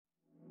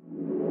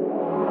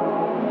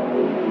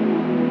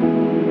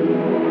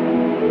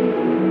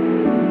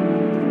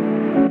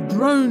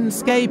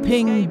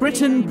Dronescaping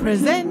Britain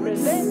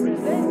presents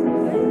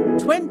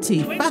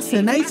 20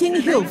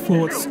 fascinating hill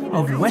forts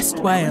of West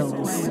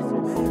Wales.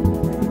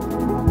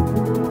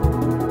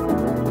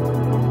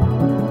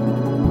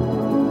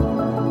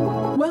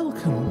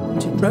 Welcome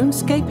to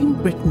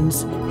Dronescaping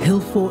Britain's Hill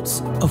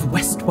Forts of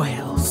West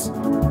Wales.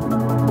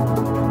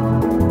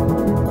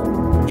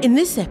 In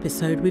this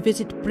episode, we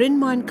visit Bryn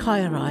Mawr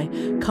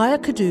Caerau, Caer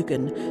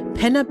Cadogan,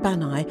 Penna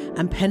Bannau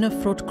and Penna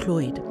Frod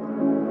Clwyd.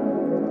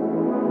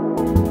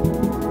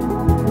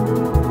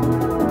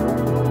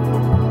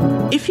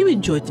 If you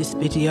enjoyed this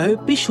video,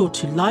 be sure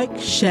to like,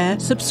 share,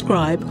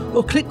 subscribe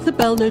or click the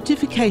bell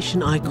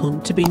notification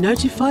icon to be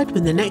notified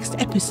when the next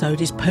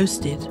episode is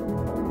posted.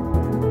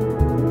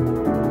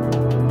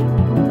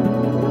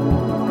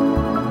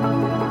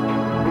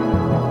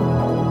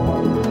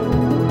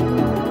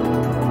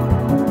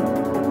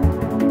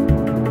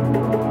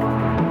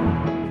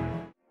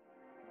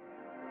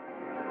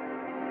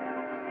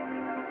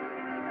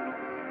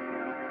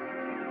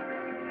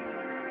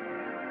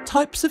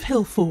 Types of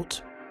hill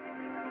fort.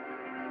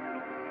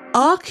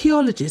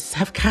 Archaeologists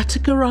have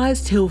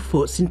categorised hill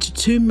forts into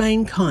two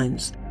main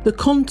kinds, the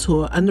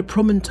contour and the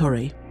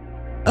promontory.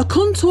 A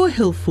contour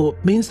hill fort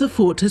means the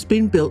fort has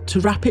been built to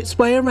wrap its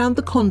way around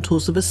the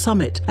contours of a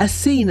summit, as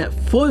seen at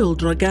Foel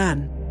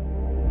Dragan.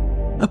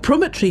 A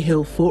promontory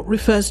hill fort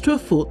refers to a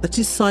fort that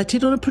is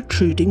sited on a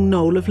protruding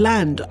knoll of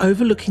land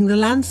overlooking the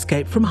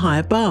landscape from high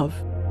above.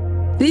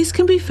 These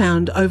can be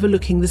found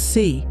overlooking the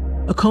sea,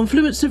 a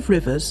confluence of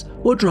rivers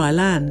or dry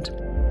land.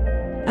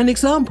 An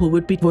example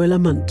would be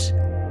Wylaut.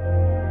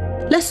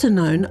 Lesser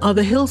known are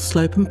the hill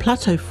slope and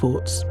plateau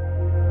forts.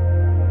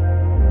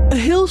 A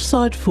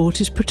hillside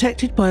fort is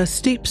protected by a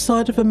steep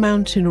side of a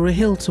mountain or a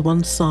hill to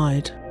one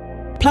side.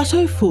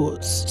 Plateau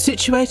forts,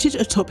 situated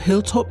atop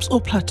hilltops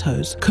or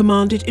plateaus,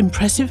 commanded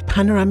impressive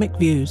panoramic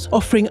views,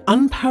 offering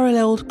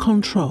unparalleled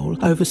control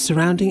over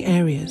surrounding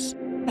areas,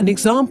 an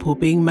example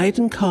being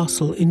Maiden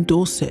Castle in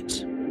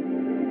Dorset.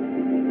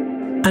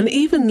 An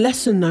even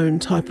lesser known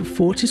type of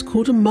fort is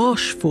called a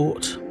marsh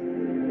fort.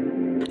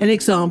 An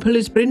example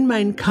is Bryn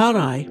Mawr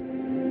Caerau,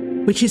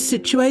 which is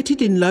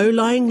situated in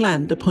low-lying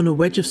land upon a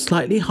wedge of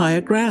slightly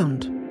higher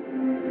ground.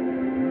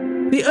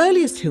 The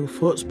earliest hill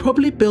forts,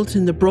 probably built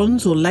in the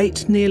Bronze or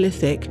Late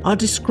Neolithic, are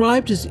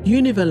described as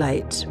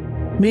univalate,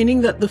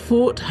 meaning that the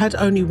fort had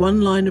only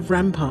one line of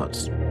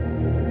ramparts.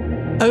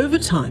 Over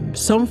time,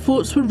 some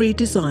forts were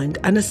redesigned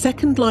and a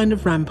second line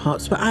of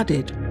ramparts were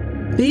added.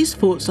 These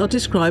forts are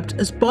described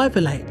as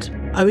bivalate,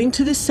 owing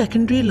to this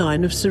secondary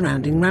line of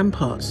surrounding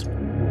ramparts.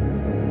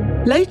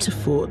 Later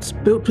forts,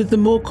 built with the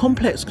more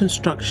complex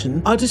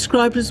construction, are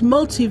described as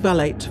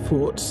multivalate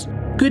forts,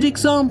 good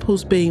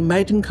examples being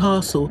Maiden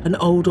Castle and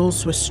Old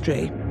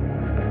Oswestry.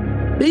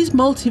 These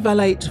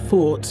multivalate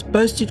forts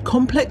boasted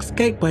complex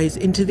gateways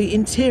into the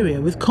interior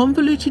with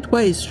convoluted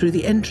ways through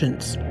the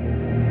entrance.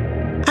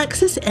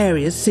 Access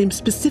areas seem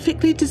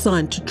specifically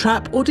designed to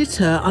trap or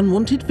deter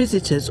unwanted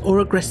visitors or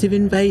aggressive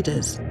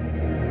invaders.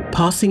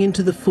 Passing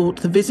into the fort,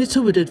 the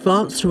visitor would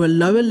advance through a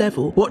lower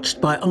level,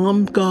 watched by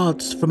armed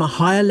guards from a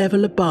higher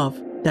level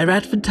above, their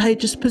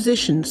advantageous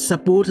position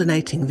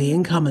subordinating the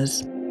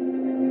incomers.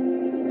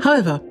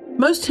 However,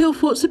 most hill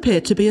forts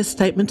appear to be a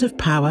statement of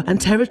power and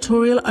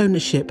territorial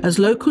ownership, as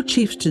local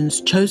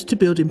chieftains chose to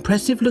build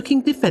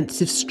impressive-looking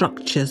defensive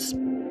structures.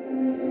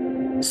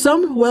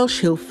 Some Welsh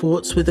hill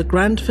forts with a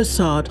grand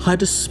facade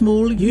hide a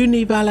small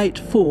univalate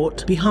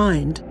fort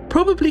behind,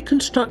 probably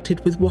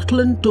constructed with wattle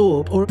and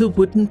daub or the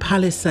wooden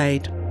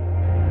palisade.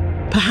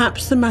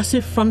 Perhaps the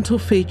massive frontal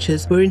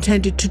features were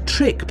intended to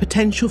trick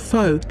potential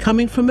foes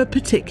coming from a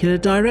particular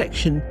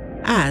direction,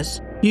 as,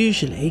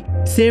 usually,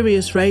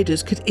 serious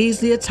raiders could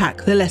easily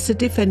attack the lesser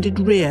defended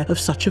rear of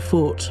such a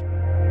fort.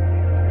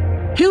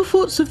 Hill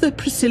forts of the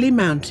Preseli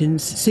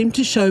Mountains seem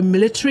to show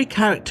military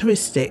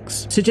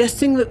characteristics,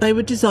 suggesting that they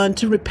were designed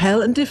to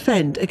repel and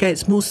defend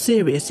against more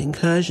serious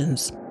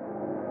incursions.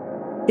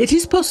 It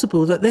is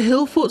possible that the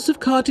hill forts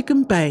of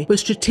Cardigan Bay were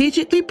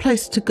strategically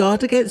placed to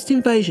guard against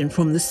invasion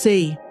from the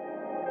sea.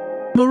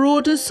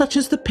 Marauders such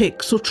as the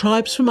Picts or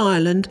tribes from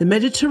Ireland, the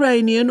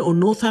Mediterranean or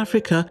North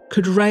Africa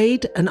could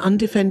raid an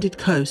undefended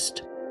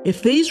coast.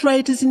 If these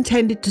raiders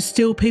intended to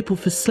steal people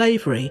for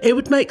slavery, it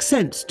would make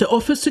sense to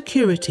offer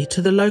security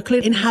to the local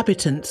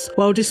inhabitants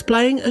while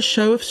displaying a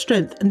show of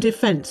strength and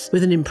defence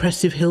with an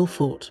impressive hill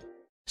fort.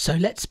 So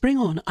let's bring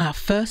on our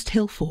first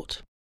hill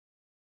fort.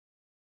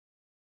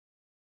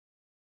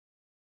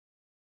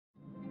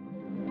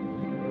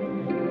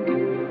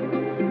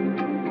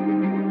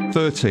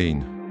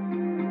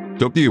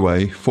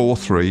 WA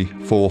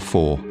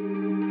 4344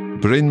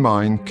 Bryn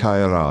Mawr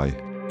Caerau,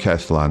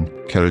 Cethlan,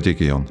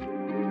 Ceredigion.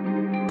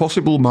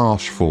 Possible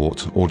marsh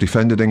fort or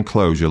defended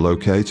enclosure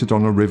located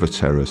on a river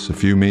terrace a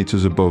few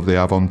metres above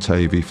the Avon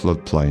Tavy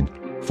floodplain.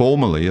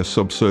 Formerly a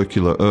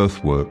subcircular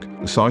earthwork,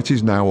 the site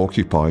is now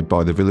occupied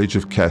by the village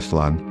of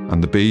Cethlan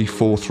and the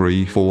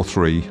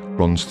B4343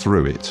 runs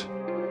through it.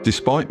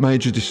 Despite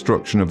major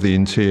destruction of the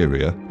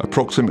interior,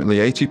 approximately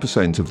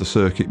 80% of the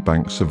circuit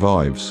bank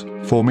survives,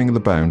 forming the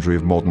boundary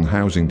of modern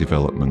housing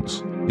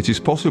developments. It is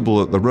possible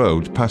that the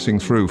road passing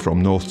through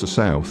from north to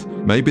south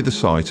may be the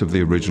site of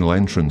the original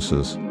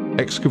entrances.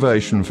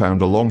 Excavation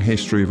found a long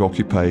history of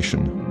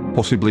occupation,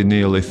 possibly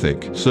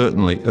Neolithic,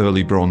 certainly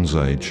early Bronze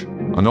Age.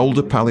 An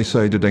older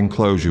palisaded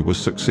enclosure was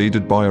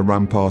succeeded by a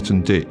rampart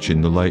and ditch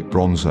in the late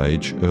Bronze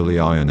Age, early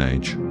Iron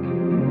Age.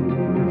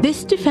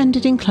 This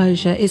defended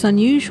enclosure is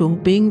unusual,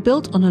 being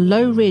built on a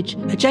low ridge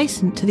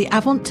adjacent to the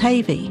Avon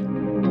Tavy.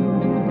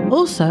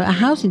 Also, a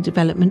housing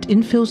development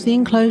infills the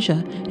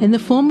enclosure in the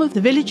form of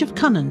the village of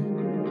Cunnan.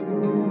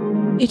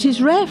 It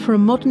is rare for a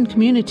modern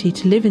community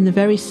to live in the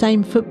very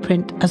same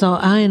footprint as our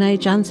Iron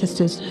Age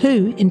ancestors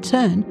who, in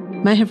turn,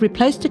 may have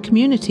replaced a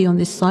community on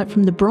this site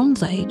from the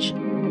Bronze Age.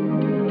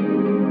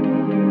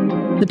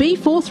 The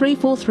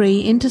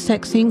B4343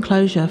 intersects the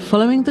enclosure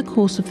following the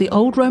course of the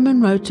old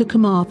Roman road to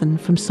Carmarthen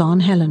from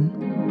San Helen.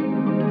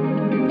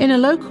 In a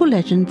local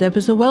legend there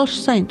was a Welsh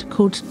saint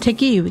called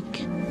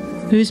Tegewig,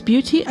 whose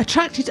beauty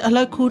attracted a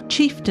local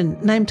chieftain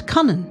named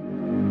Cunnan.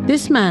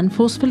 This man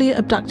forcefully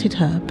abducted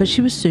her, but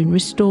she was soon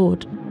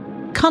restored.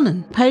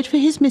 Cunnan paid for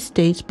his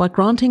misdeeds by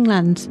granting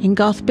lands in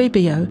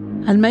Garthbibio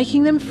and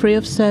making them free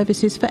of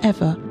services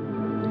forever,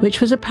 which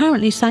was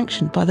apparently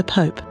sanctioned by the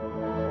Pope.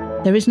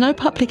 There is no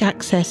public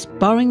access,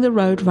 barring the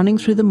road running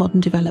through the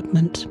modern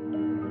development.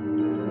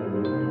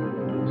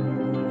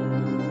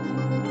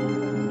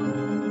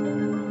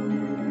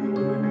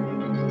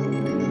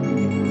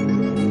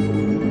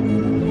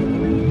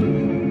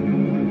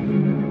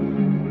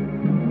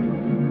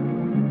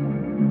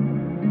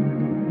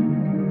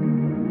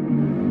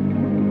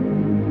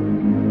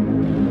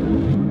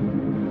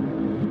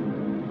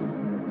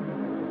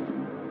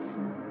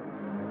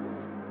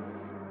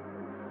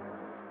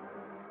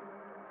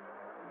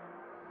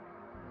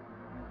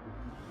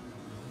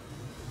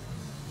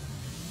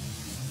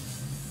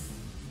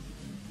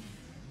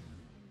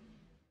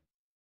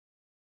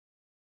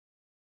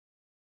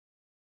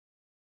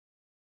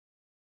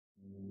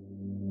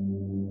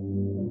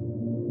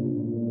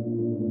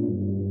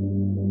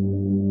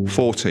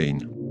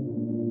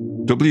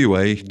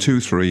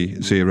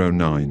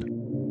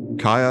 WA2309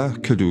 Caer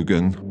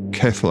Cadogan,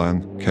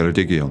 Cethlan,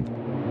 Ceredigion.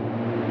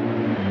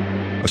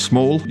 A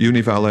small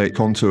univalate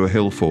contour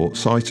hill fort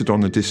sited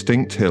on a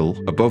distinct hill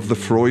above the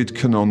Froid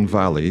Canon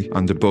Valley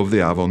and above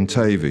the Avon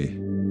Tavy.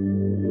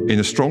 In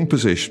a strong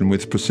position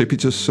with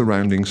precipitous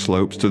surrounding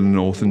slopes to the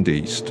north and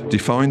east,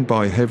 defined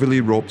by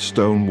heavily robbed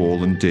stone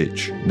wall and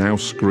ditch, now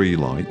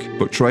scree-like,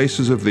 but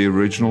traces of the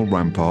original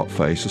rampart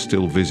face are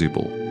still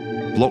visible.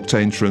 Blocked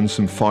entrance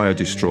and fire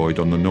destroyed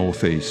on the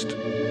northeast.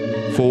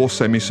 4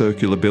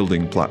 semicircular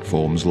building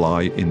platforms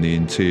lie in the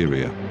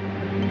interior.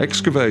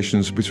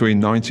 Excavations between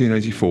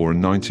 1984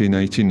 and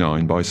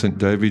 1989 by St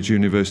David's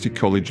University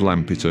College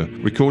Lampeter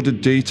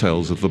recorded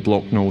details of the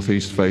blocked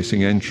northeast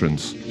facing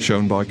entrance,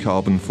 shown by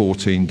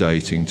carbon-14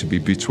 dating to be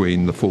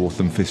between the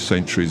 4th and 5th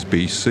centuries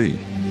BC.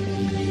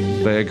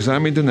 They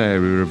examined an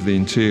area of the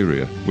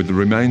interior with the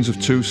remains of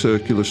 2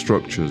 circular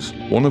structures,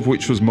 one of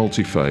which was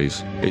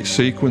multi-phase, its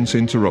sequence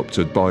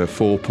interrupted by a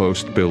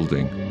 4-post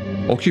building.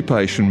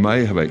 Occupation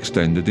may have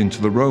extended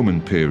into the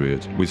Roman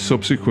period, with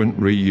subsequent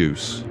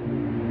reuse.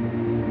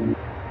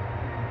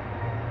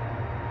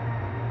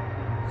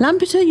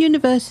 Lampeter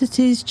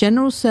University's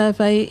General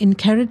Survey in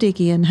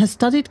Ceredigion has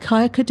studied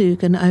Caer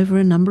Cadogan over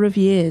a number of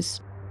years.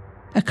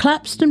 A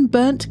collapsed and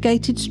burnt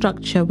gated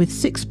structure with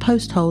 6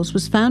 post holes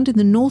was found in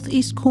the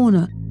northeast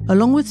corner,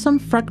 along with some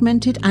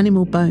fragmented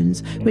animal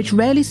bones, which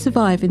rarely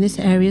survive in this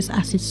area's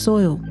acid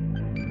soil.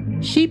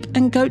 Sheep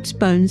and goats'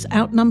 bones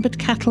outnumbered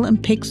cattle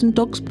and pigs' and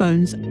dogs'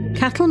 bones.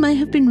 Cattle may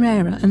have been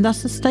rarer and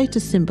thus a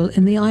status symbol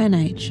in the Iron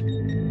Age.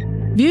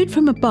 Viewed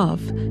from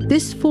above,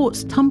 this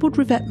fort's tumbled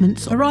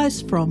revetments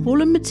arise from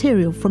fallen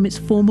material from its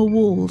former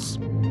walls.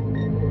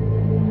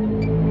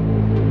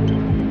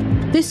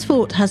 This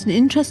fort has an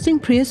interesting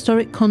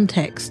prehistoric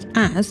context,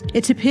 as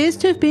it appears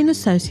to have been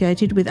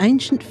associated with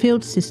ancient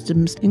field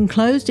systems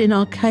enclosed in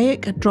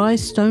archaic dry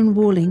stone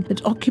walling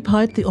that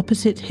occupied the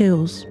opposite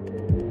hills.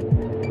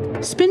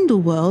 Spindle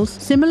whorls,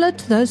 similar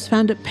to those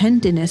found at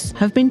Pendennis,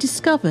 have been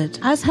discovered,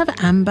 as have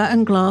amber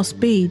and glass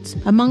beads,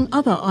 among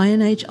other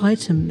Iron Age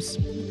items.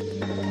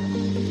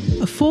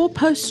 A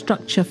 4-post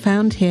structure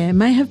found here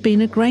may have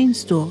been a grain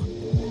store.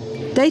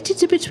 Dated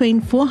to between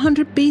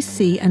 400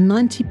 BC and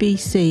 90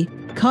 BC,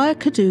 Caer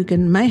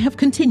Cadogan may have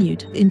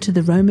continued into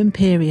the Roman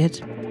period.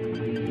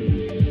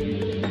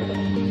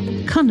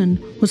 Cunnan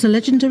was a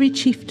legendary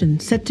chieftain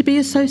said to be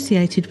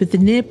associated with the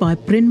nearby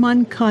Bryn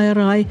Mawr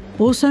Caerau,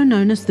 also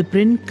known as the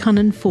Bryn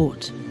Cunnan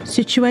Fort,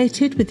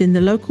 situated within the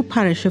local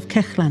parish of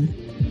Cethlan.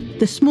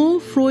 The small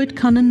Froid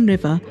Cunnan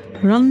River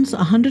runs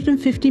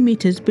 150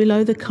 metres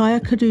below the Caer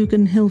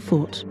Cadogan hill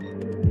fort.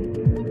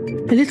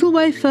 A little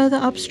way further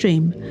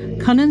upstream,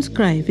 Cunnan's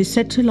grave is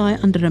said to lie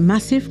under a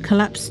massive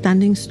collapsed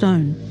standing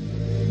stone.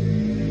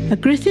 A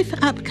Griffith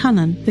ap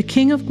Cunnan, the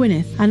king of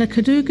Gwynedd, and a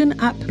Cadogan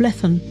ap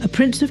Blethyn, a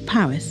prince of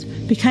Powys,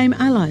 became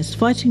allies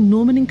fighting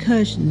Norman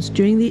incursions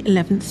during the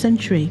 11th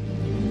century.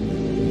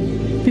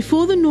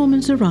 Before the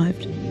Normans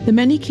arrived, the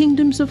many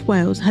kingdoms of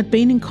Wales had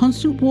been in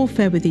constant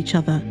warfare with each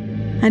other,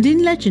 And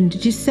in legend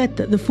it is said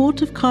that the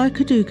fort of Caer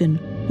Cadogan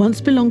once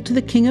belonged to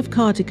the King of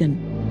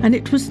Cardigan, and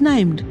it was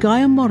named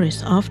Gaia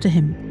Morris after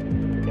him.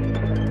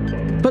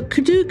 But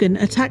Cadogan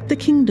attacked the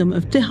kingdom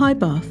of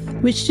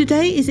Deheubarth, which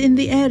today is in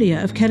the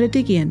area of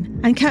Ceredigion,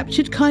 and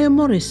captured Caer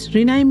Morris,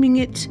 renaming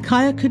it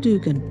Caer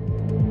Cadogan.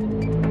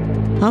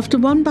 After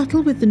one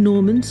battle with the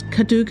Normans,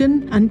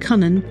 Cadogan and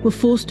Cunnan were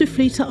forced to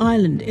flee to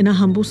Ireland in a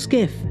humble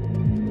skiff.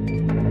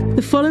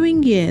 The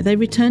following year they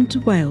returned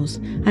to Wales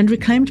and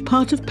reclaimed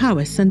part of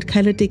Powys and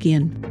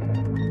Ceredigion.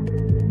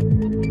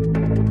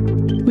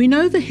 We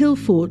know the hill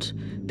fort,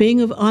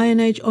 being of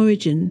Iron Age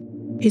origin,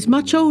 is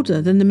much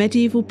older than the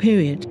medieval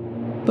period,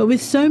 but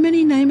with so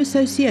many name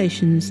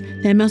associations,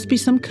 there must be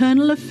some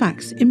kernel of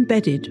facts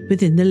embedded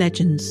within the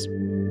legends.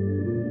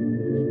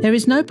 There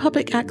is no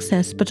public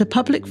access, but a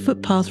public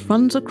footpath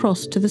runs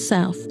across to the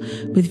south,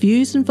 with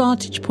views and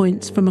vantage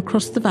points from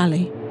across the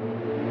valley.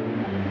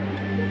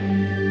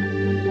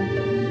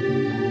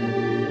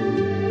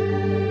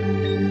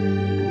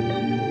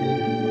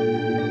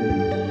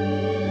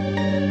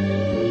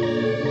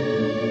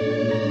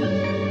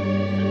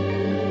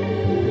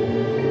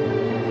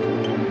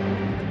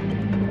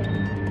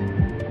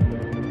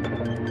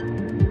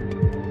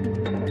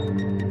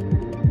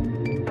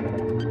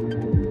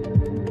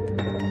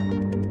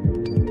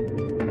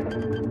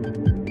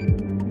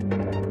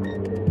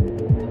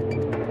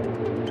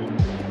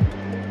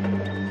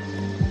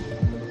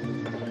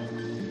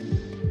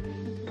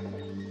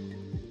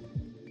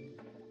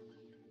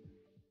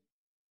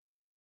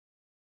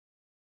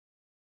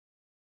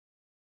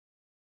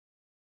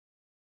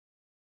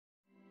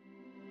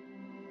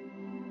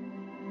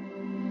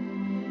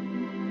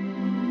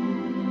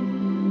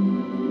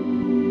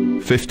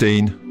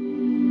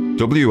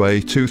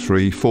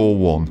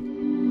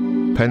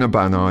 WA2341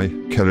 Penabannai,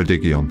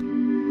 Ceredigion.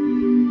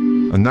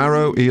 A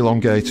narrow,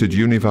 elongated,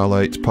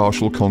 univallate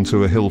partial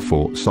contour hill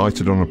fort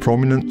sited on a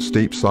prominent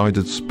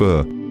steep-sided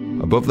spur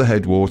above the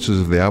headwaters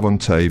of the Avon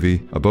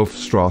Tavy above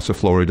Strata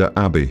Florida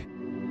Abbey.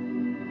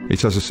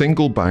 It has a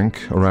single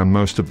bank around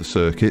most of the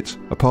circuit,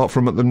 apart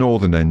from at the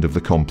northern end of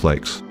the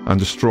complex, and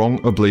a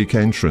strong oblique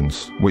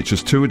entrance, which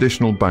has two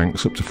additional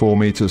banks up to 4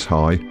 metres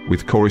high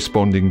with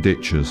corresponding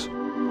ditches.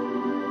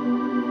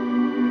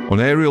 On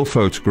aerial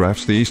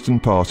photographs, the eastern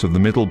part of the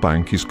middle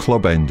bank is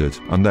club-ended,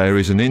 and there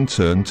is an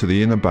in-turn to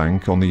the inner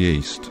bank on the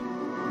east.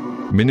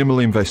 Minimal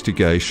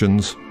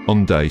investigations,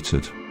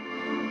 undated.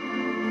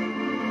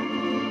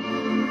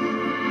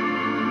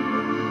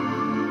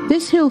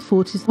 This hill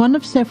fort is one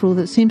of several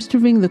that seems to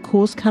ring the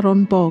Cors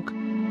Caron bog.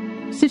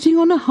 Sitting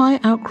on a high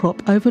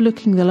outcrop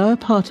overlooking the lower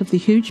part of the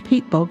huge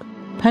peat bog,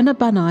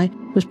 Penabannai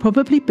was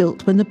probably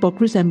built when the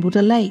bog resembled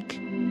a lake.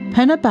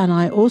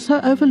 Penabannai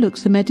also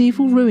overlooks the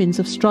medieval ruins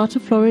of Strata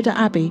Florida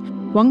Abbey,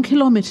 1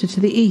 kilometre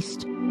to the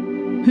east,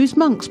 whose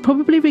monks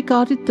probably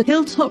regarded the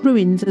hilltop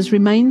ruins as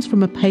remains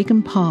from a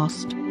pagan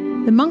past.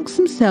 The monks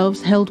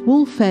themselves held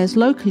wool fairs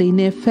locally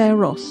near Fair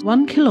Ross,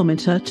 1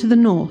 kilometre to the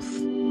north.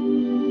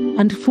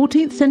 And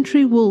 14th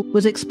century wool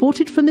was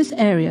exported from this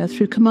area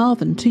through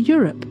Carmarthen to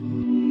Europe.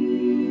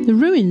 The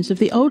ruins of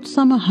the old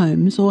summer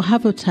homes, or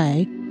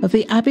havotae, of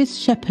the abbey's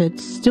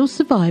shepherds still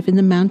survive in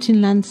the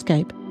mountain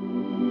landscape.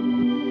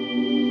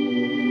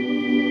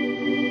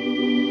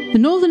 The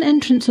northern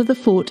entrance of the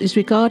fort is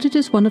regarded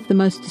as one of the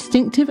most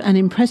distinctive and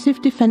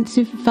impressive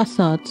defensive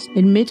facades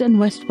in Mid and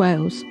West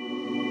Wales,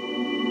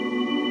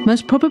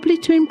 most probably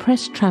to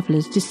impress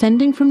travellers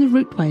descending from the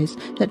routeways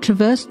that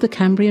traversed the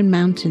Cambrian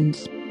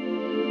mountains.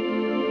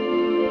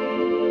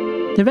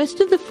 The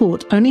rest of the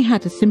fort only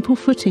had a simple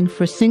footing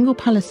for a single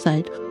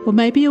palisade or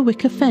maybe a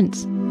wicker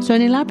fence, so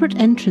an elaborate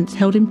entrance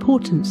held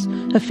importance,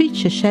 a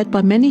feature shared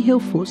by many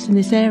hill forts in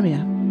this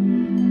area.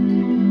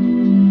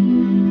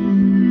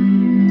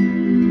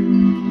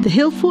 The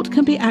hill fort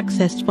can be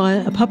accessed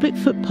via a public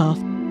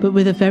footpath, but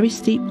with a very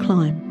steep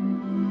climb.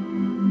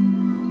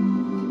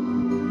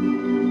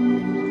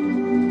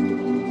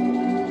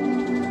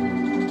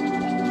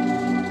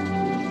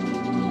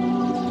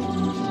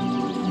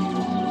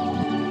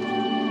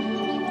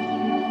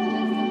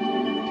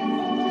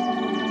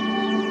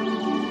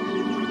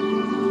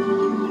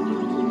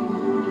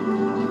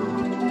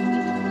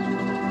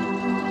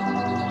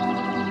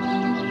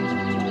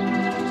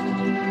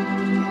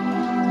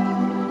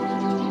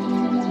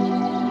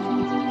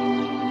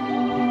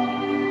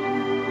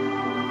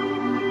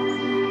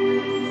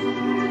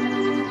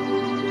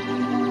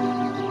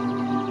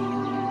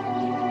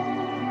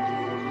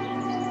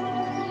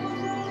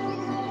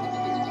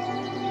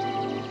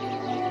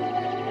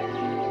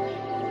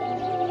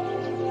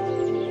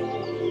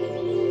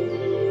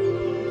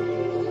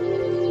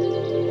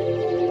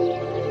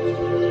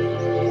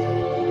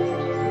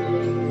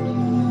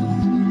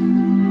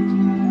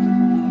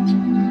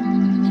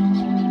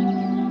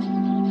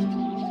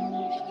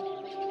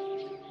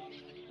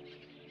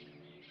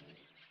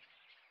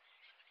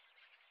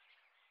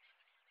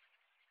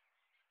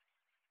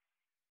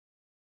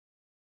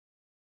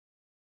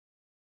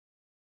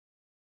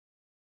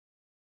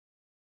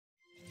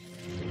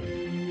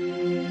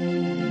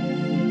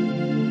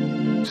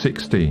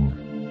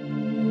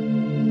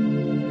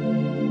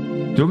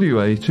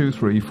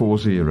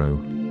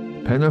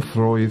 WA2340,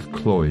 Penafroedd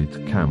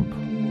Clwyd Camp,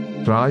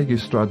 Draig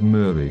Istrad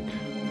Myrig,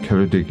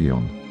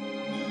 Ceredigion.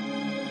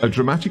 A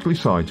dramatically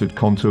sited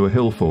contour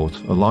hill fort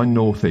aligned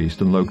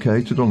northeast and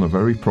located on a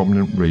very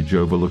prominent ridge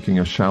overlooking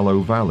a shallow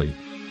valley,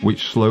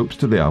 which slopes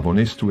to the Avon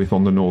Ystwyth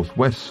on the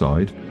northwest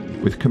side,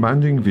 with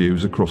commanding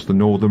views across the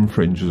northern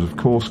fringes of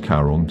Cors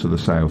Caron to the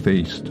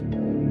southeast.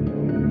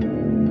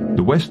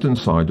 The western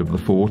side of the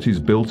fort is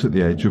built at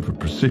the edge of a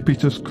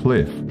precipitous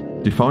cliff,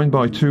 defined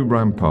by two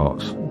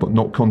ramparts, but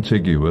not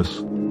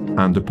contiguous,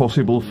 and a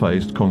possible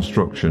phased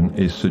construction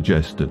is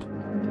suggested.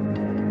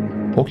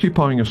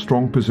 Occupying a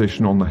strong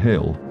position on the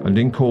hill and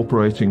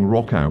incorporating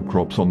rock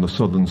outcrops on the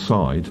southern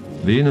side,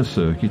 the inner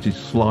circuit is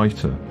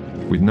slighter,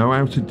 with no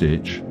outer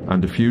ditch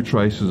and a few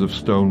traces of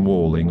stone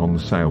walling on the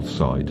south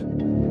side.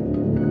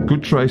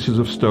 Good traces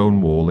of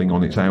stone walling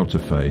on its outer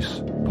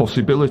face,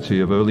 possibility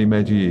of early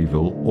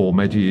medieval or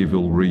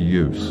medieval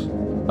reuse.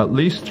 At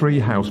least 3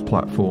 house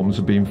platforms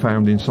have been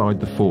found inside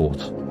the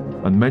fort,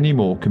 and many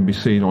more can be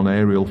seen on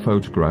aerial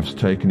photographs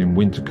taken in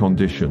winter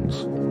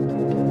conditions.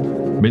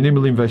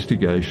 Minimal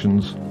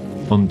investigations,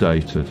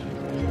 undated.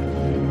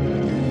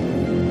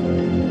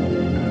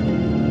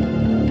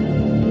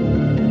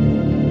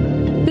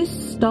 This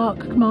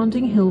stark,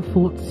 commanding hill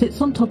fort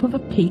sits on top of a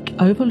peak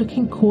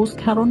overlooking Cors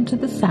Caron to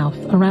the south,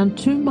 around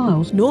 2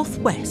 miles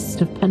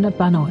northwest of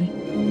Penabannoi.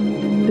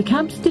 The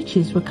camp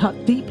stitches were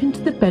cut deep into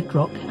the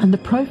bedrock, and the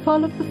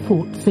profile of the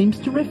fort seems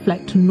to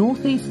reflect a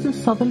northeast and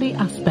southerly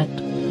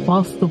aspect,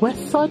 whilst the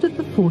west side of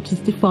the fort is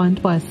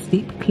defined by a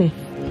steep cliff.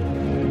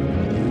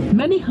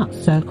 Many hut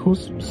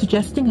circles,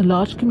 suggesting a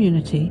large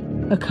community,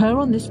 occur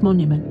on this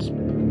monument.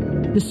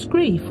 The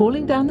scree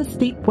falling down the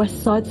steep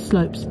west side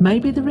slopes may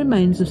be the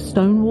remains of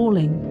stone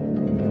walling.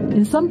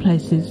 In some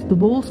places, the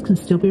walls can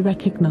still be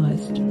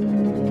recognised.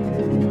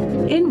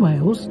 In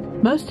Wales,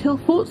 most hill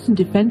forts and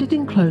defended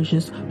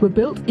enclosures were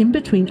built in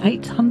between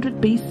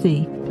 800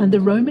 BC and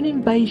the Roman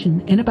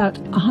invasion in about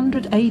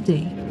 100 AD,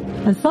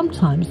 and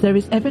sometimes there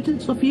is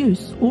evidence of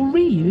use or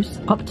reuse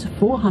up to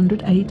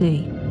 400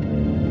 AD.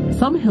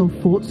 Some hill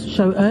forts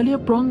show earlier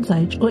Bronze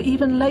Age or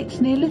even late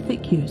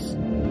Neolithic use,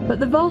 but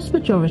the vast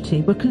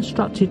majority were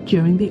constructed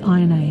during the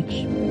Iron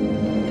Age.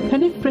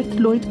 Penifrith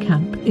Lloyd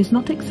Camp is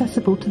not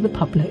accessible to the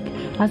public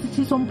as it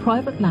is on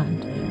private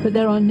land, but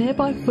there are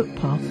nearby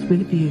footpaths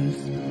with views.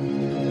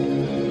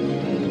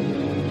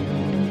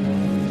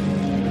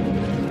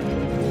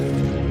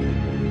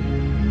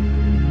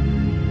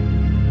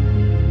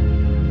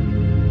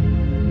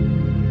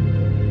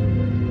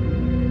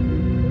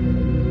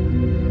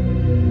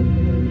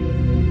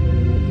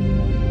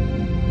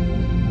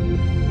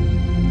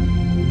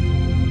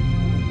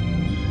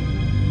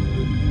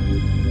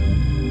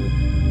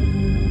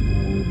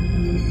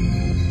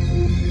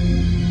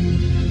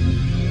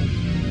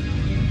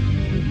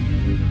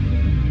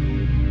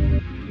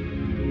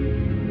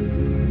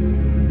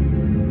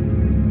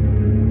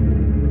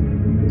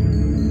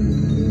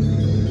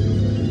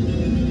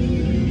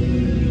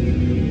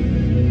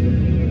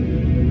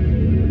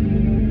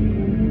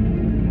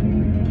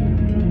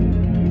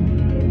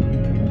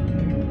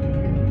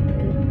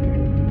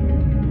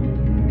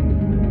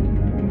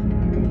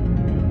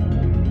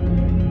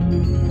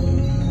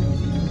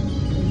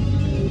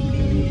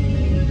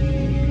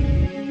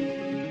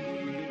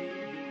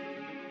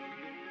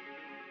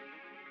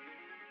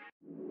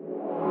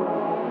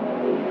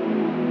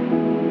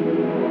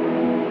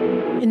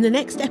 In the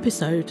next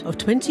episode of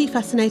 20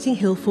 Fascinating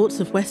Hill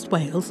Forts of West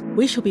Wales,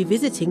 we shall be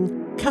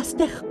visiting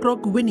Castell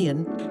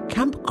Grogwynion,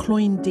 Camp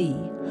Cloyn D,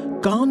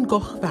 Garn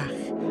Goch Fach,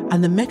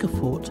 and the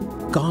megafort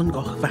Garn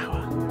Goch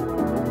Fawr.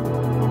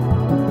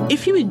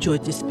 If you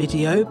enjoyed this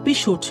video, be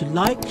sure to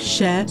like,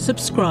 share,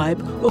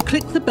 subscribe, or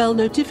click the bell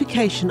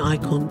notification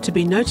icon to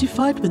be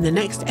notified when the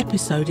next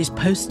episode is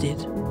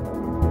posted.